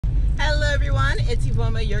everyone, it's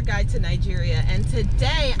Iveoma, your guide to Nigeria, and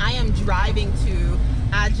today I am driving to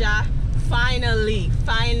Ajah. Finally,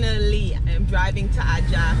 I am driving to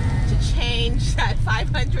Ajah to change that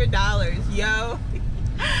 $500, yo.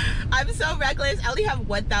 I'm so reckless. I only have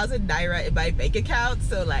 1,000 Naira in my bank account,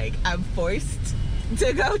 so like I'm forced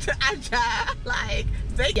to go to Ajah. Like,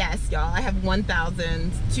 yes, y'all, I have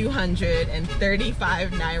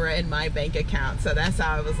 1,235 Naira in my bank account, so that's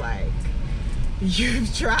how I was like,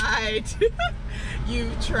 you've tried.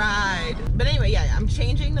 You've tried. But anyway, yeah, I'm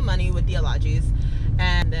changing the money with the Alajhis,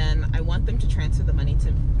 and then I want them to transfer the money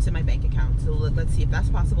to my bank account. So let's see if that's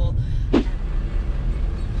possible.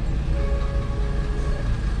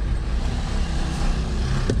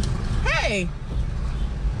 Hey!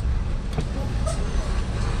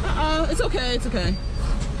 It's okay, it's okay.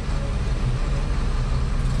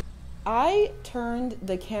 I turned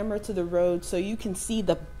the camera to the road so you can see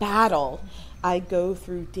the battle I go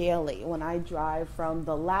through daily when I drive from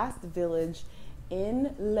the last village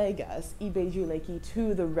in Lagos, Ibeju-Lekki,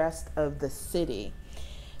 to the rest of the city.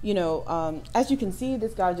 You know, as you can see,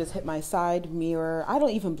 this guy just hit my side mirror. I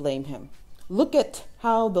don't even blame him. Look at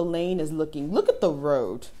how the lane is looking. Look at the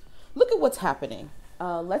road. Look at what's happening.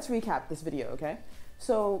 Let's recap this video, okay?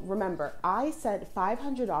 So remember, I sent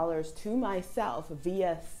 $500 to myself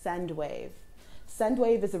via Sendwave.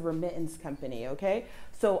 Sendwave is a remittance company, okay?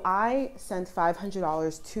 So I sent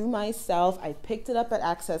 $500 to myself. I picked it up at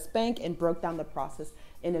Access Bank and broke down the process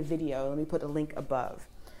in a video. Let me put a link above.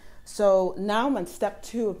 So now I'm on step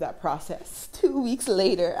 2 of that process, 2 weeks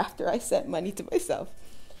later after I sent money to myself.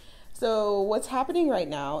 So what's happening right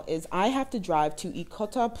now is I have to drive to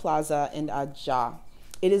Ikota Plaza in Ajah.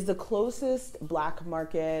 It is the closest black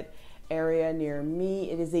market area near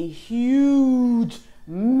me. It is a huge,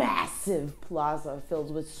 massive plaza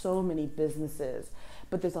filled with so many businesses.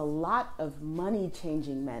 But there's a lot of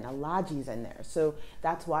money-changing men, Alajhis in there. So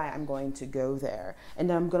that's why I'm going to go there. And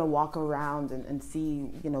then I'm going to walk around and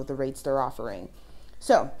see, you know, the rates they're offering.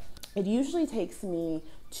 So it usually takes me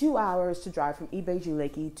 2 hours to drive from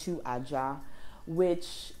Ibeju-Lekki to Ajah,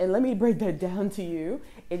 which, and let me break that down to you.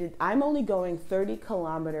 I'm only going 30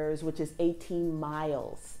 kilometers, which is 18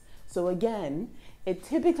 miles. So again, it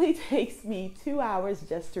typically takes me 2 hours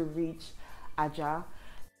just to reach Ajah.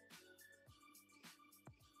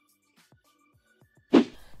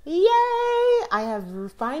 Yay! I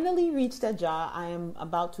have finally reached Ajah. I am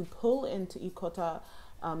about to pull into Ikota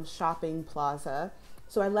shopping plaza.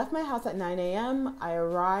 So I left my house at 9 a.m. I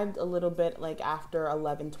arrived a little bit like after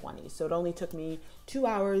 11:20. So it only took me 2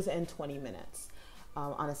 hours and 20 minutes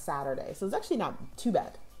on a Saturday. So it's actually not too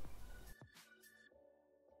bad.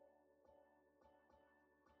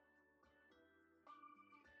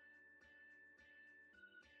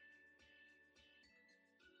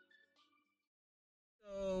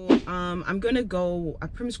 So I'm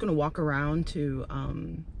pretty much gonna walk around to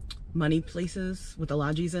money places with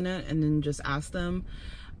Alajhis in it and then just ask them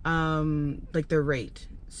like their rate.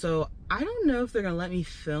 So I don't know if they're gonna let me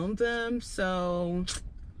film them, so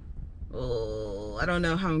I don't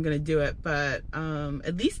know how I'm gonna do it, but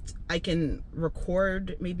at least I can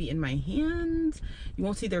record maybe in my hands. You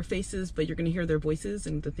won't see their faces, but you're gonna hear their voices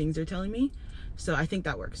and the things they're telling me. So I think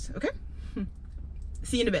that works. Okay.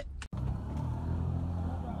 See you in a bit.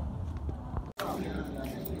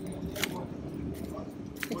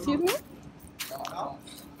 Excuse me?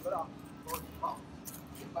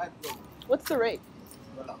 What's the rate?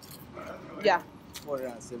 Yeah.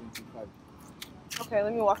 475. Okay,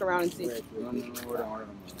 let me walk around and see.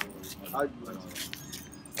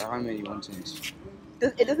 How many you want to change?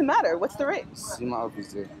 It doesn't matter. What's the rate? See my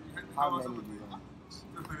office there. How many do you want?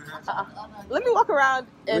 Let me walk around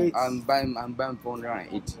and... Wait. I'm buying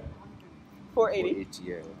 480. 480? 480,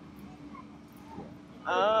 yeah.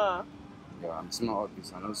 Yeah, I'm in my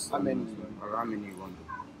office. I know how many you want to?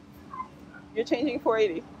 You're changing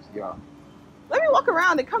 480? Yeah. Let me walk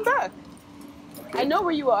around and come back. Okay. I know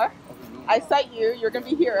where you are. Okay, I sight you. You're going to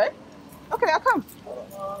be here, right? Okay, I'll come.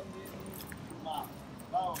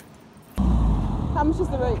 How much is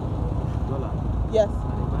the rate? $1. Yes. I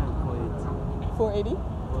buy 480. 480?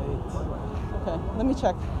 480. Okay, let me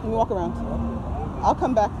check. Let me walk around. Okay. I'll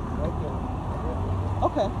come back. Okay.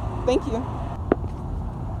 Okay, thank you.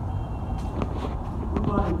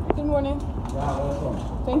 Good morning. Yeah, welcome.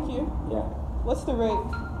 Thank you. Yeah. What's the rate?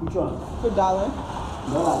 Which one? For dollar?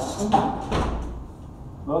 Dollars.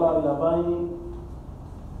 Dollar, we are buying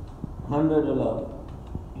 $100.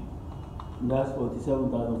 That's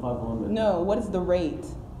 47,500. No, what is the rate?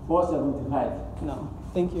 475. No,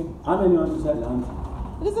 thank you. How many you want to sell, auntie?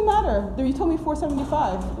 It doesn't matter. You told me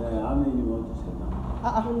 475. Yeah, how many you want to sell now?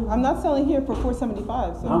 I'm not selling here for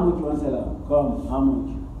 $475. So. How much you want to sell them? Come, how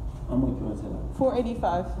much? How much you want to sell them?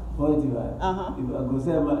 $485. 45. Uh huh. If I go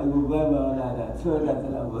sell my, I go buy my that. So that's a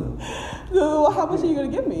lot. So how much are you gonna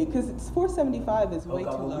give me? Because it's $475 is way too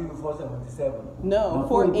Okay, I will low. give you 477. No,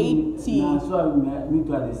 480. Nah, so I me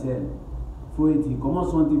to the sell. 480. Come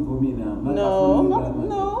on, something for me now. No,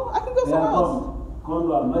 no, I can go somewhere else. Come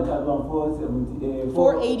to a much as 470.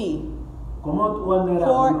 480. Come on, 1 naira.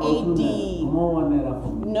 480. Come on, 1 naira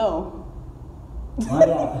for me. No.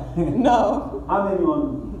 No. How many you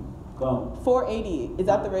want? Come. 480. Is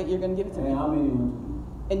that the rate you're gonna give it to me? How many you want?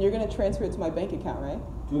 And you're gonna transfer it to my bank account, right?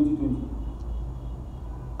 2020.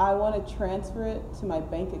 I want to transfer it to my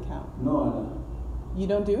bank account. No, Anna. You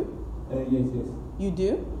don't do? Yes, yes. You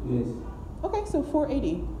do? Yes. Okay, so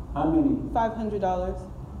 480. How many? $500.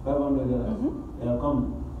 $500. Yeah,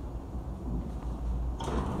 come.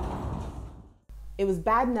 It was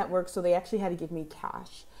bad network, so they actually had to give me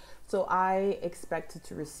cash. So I expected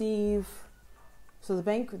to receive. So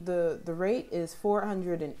the rate is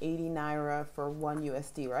 480 Naira for 1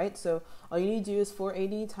 USD, right? So all you need to do is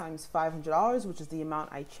 480 times $500, which is the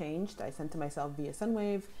amount I changed. I sent to myself via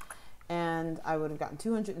Sunwave, and I would have gotten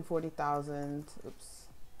 240,000. Oops,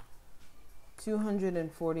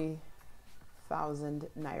 240,000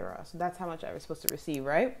 Naira. So that's how much I was supposed to receive,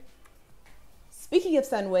 right? Speaking of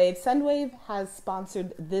Sunwave, Sunwave has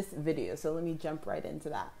sponsored this video, so let me jump right into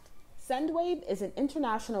that. Sunwave is an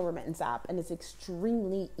international remittance app, and it's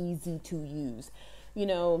extremely easy to use. You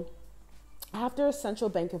know, after Central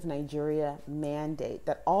Bank of Nigeria mandate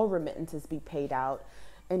that all remittances be paid out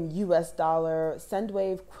in US dollar,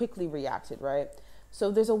 Sunwave quickly reacted, right?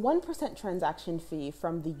 So there's a 1% transaction fee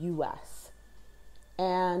from the US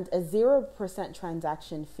and a 0%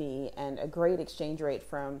 transaction fee and a great exchange rate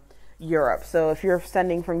from Europe. So if you're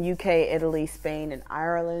sending from UK, Italy, Spain, and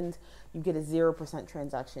Ireland, you get a 0%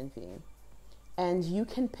 transaction fee. And you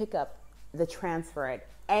can pick up the transfer at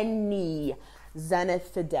any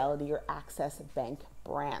Zenith, Fidelity, or Access Bank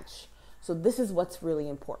branch. So this is what's really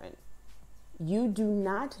important. You do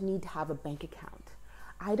not need to have a bank account.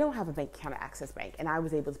 I don't have a bank account at Access Bank, and I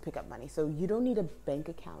was able to pick up money. So you don't need a bank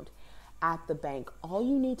account at the bank. All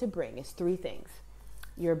you need to bring is 3 things.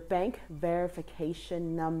 Your bank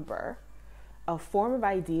verification number, a form of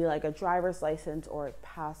ID like a driver's license or a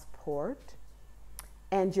passport,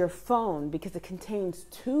 and your phone, because it contains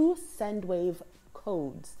 2 Sunwave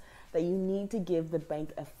codes that you need to give the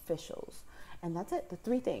bank officials. And that's it, the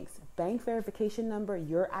 3 things: bank verification number,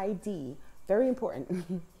 your ID, very important,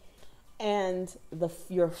 and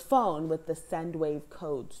your phone with the Sunwave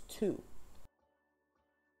codes too.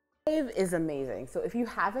 Sunwave is amazing. So if you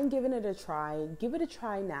haven't given it a try, give it a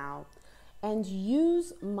try now and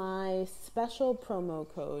use my special promo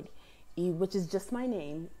code, which is just my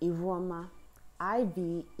name, Iveoma,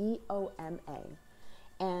 Iveoma.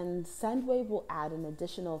 And Sunwave will add an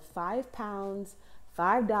additional £5,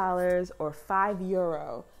 $5, or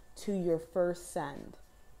 €5 to your first send.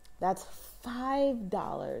 That's $5,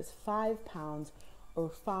 £5, or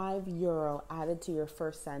 €5 added to your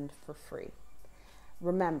first send for free.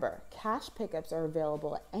 Remember, cash pickups are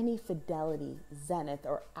available at any Fidelity, Zenith,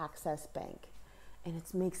 or Access Bank. And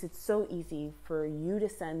it makes it so easy for you to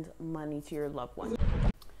send money to your loved one.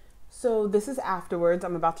 So this is afterwards.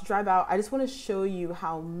 I'm about to drive out. I just want to show you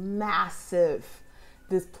how massive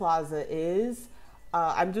this plaza is.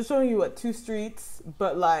 I'm just showing you what 2 streets,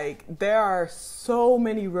 but like there are so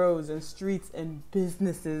many roads and streets and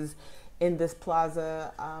businesses in this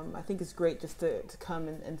plaza. I think it's great just to come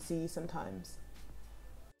and see sometimes.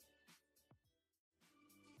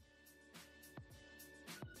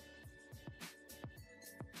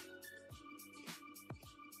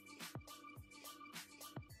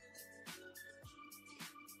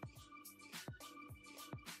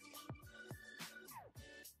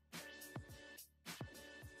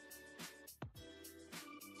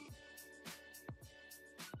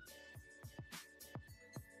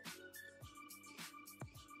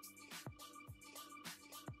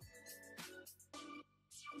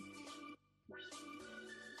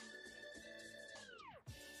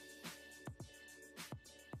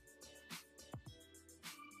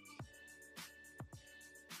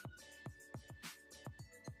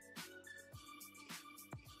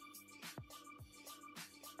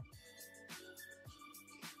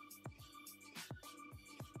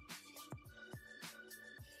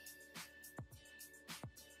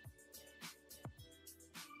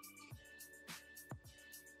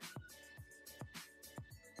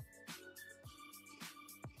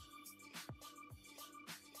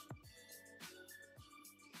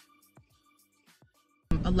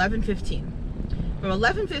 From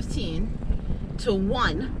 11:15 to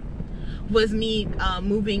 1 was me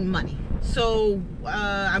moving money. So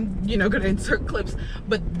I'm gonna insert clips,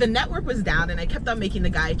 but the network was down and I kept on making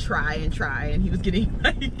the guy try, and he was getting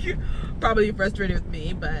like probably frustrated with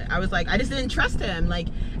me, but I was like, I just didn't trust him. Like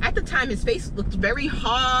at the time his face looked very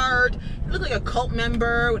hard. He looked like a cult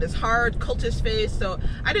member with his hard cultist face, so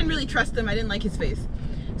I didn't really trust him. I didn't like his face.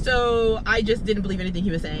 So I just didn't believe anything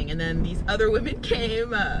he was saying. And then these other women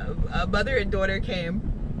came, a mother and daughter came,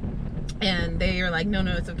 and they are like, no,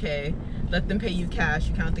 it's okay. Let them pay you cash,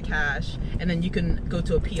 you count the cash, and then you can go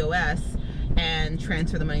to a POS and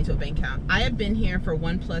transfer the money to a bank account. I have been here for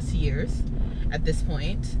 1+ years at this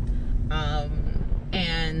point,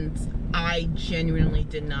 and I genuinely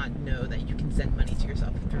did not know that you can send money to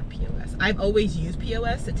yourself through POS. I've always used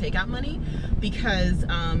POS to take out money because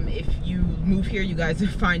if you move here, you guys will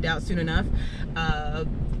find out soon enough,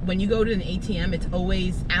 when you go to an ATM, it's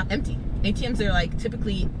always empty. ATMs are like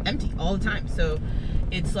typically empty all the time. So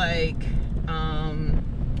it's like,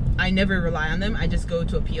 I never rely on them. I just go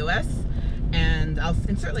to a POS and I'll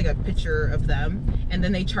insert like a picture of them, and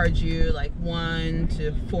then they charge you like 1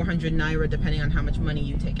 to 400 Naira depending on how much money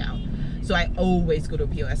you take out. So I always go to a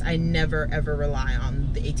POS. I never ever rely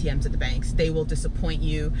on the ATMs at the banks. They will disappoint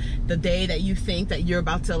you. The day that you think that you're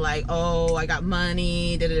about to like, oh, I got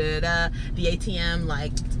money, the ATM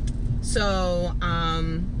like, so